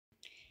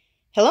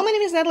Hello, my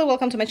name is Natalie.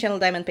 Welcome to my channel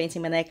Diamond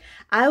Painting Maniac.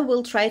 I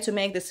will try to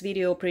make this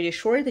video pretty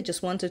short. I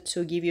just wanted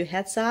to give you a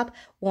heads up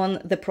on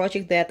the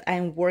project that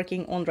I'm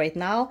working on right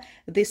now.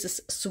 This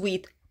is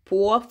Sweet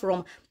Pour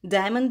from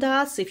Diamond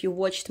Dots. If you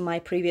watched my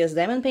previous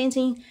diamond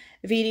painting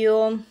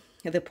video,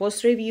 the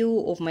post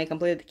review of my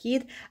completed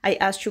kit, I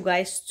asked you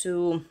guys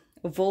to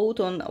vote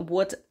on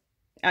what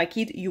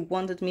kit you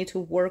wanted me to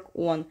work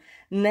on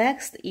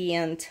next,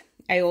 and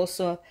I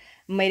also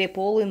made a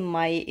poll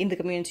in the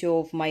community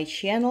of my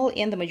channel,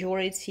 and the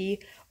majority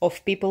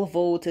of people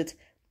voted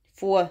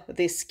for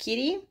this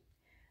kitty.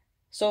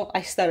 So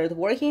I started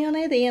working on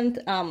it,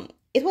 and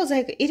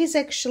it is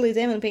actually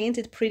diamond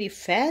painted pretty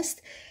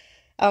fast.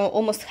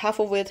 Almost half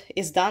of it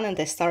is done, and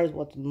I started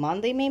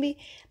Monday maybe.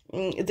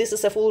 This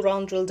is a full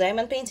round drill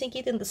diamond painting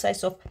kit in the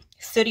size of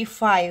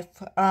 35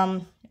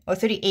 or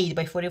 38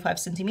 by 45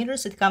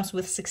 centimeters. It comes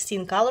with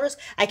 16 colors.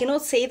 I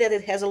cannot say that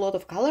it has a lot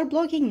of color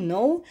blocking,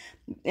 no,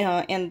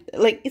 and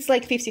it's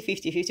like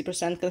 50-50,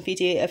 50%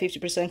 confetti,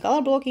 50%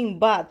 color blocking,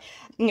 but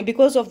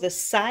because of the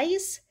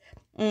size,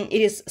 it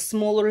is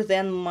smaller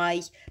than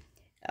my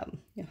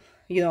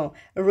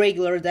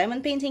regular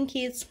diamond painting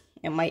kits.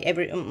 And my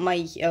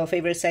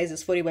favorite size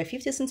is 40 by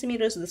 50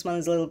 centimeters. This one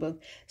is a little bit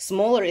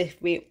smaller. If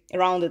we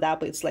round it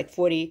up, it's like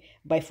 40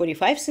 by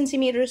 45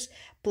 centimeters,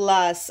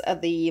 plus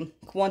the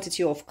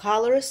quantity of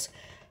colors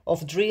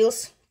of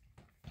drills,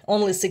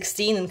 only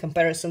 16 in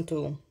comparison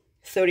to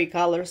 30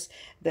 colors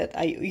that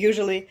I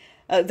usually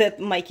that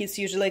my kits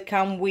usually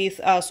come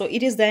with. So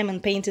it is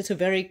diamond painted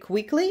very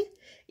quickly,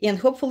 and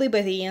hopefully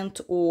by the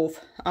end of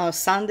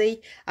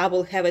Sunday I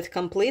will have it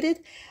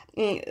completed.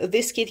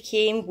 This kit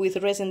came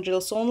with resin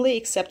drills only,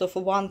 except of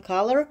one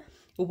color,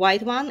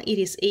 white one. It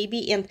is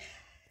AB, and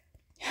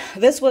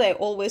that's what I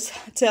always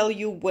tell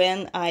you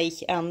when I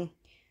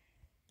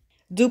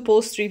do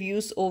post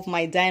reviews of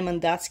my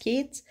Diamond Dots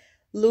kits.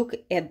 Look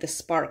at the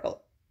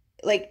sparkle.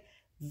 Like,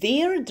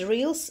 their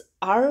drills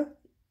are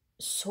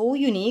so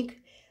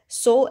unique,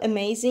 so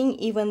amazing.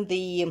 Even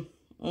the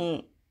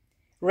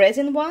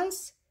resin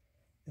ones,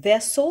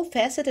 they're so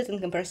faceted in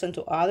comparison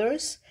to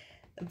others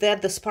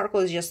that the sparkle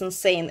is just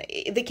insane.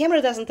 The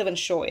camera doesn't even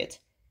show it.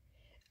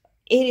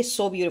 It is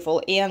so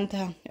beautiful.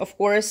 And of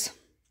course,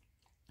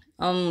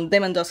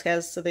 Diamond Dots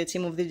has the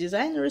team of the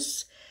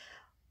designers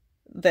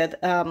that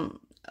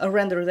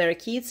render their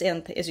kits,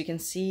 and as you can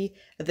see,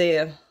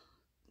 the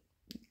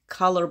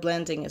color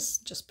blending is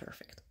just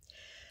perfect.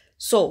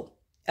 So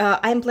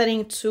I'm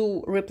planning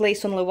to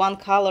replace only one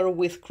color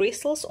with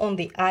crystals on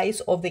the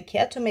eyes of the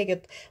cat to make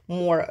it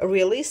more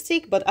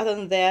realistic, but other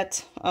than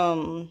that,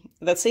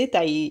 that's it.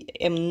 I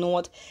am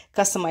not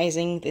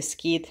customizing this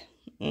kit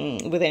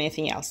with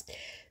anything else.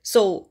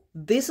 So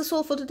this is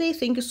all for today.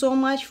 Thank you so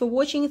much for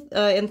watching,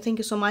 and thank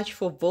you so much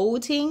for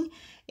voting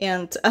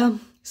and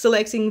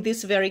selecting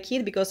this very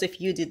kit, because if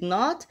you did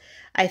not,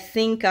 I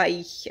think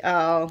I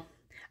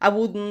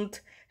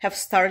wouldn't have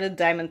started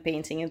diamond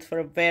painting it for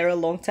a very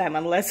long time,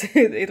 unless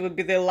it would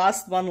be the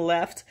last one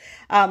left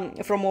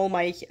from all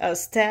my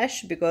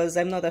stash, because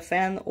I'm not a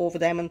fan of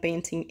diamond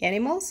painting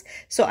animals.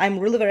 So I'm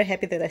really very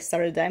happy that I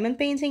started diamond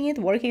painting it,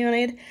 working on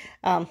it.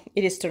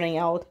 It is turning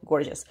out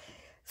gorgeous.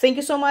 Thank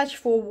you so much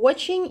for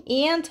watching,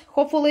 and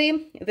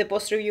hopefully the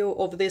post review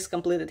of this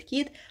completed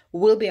kit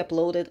will be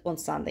uploaded on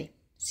Sunday.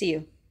 See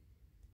you.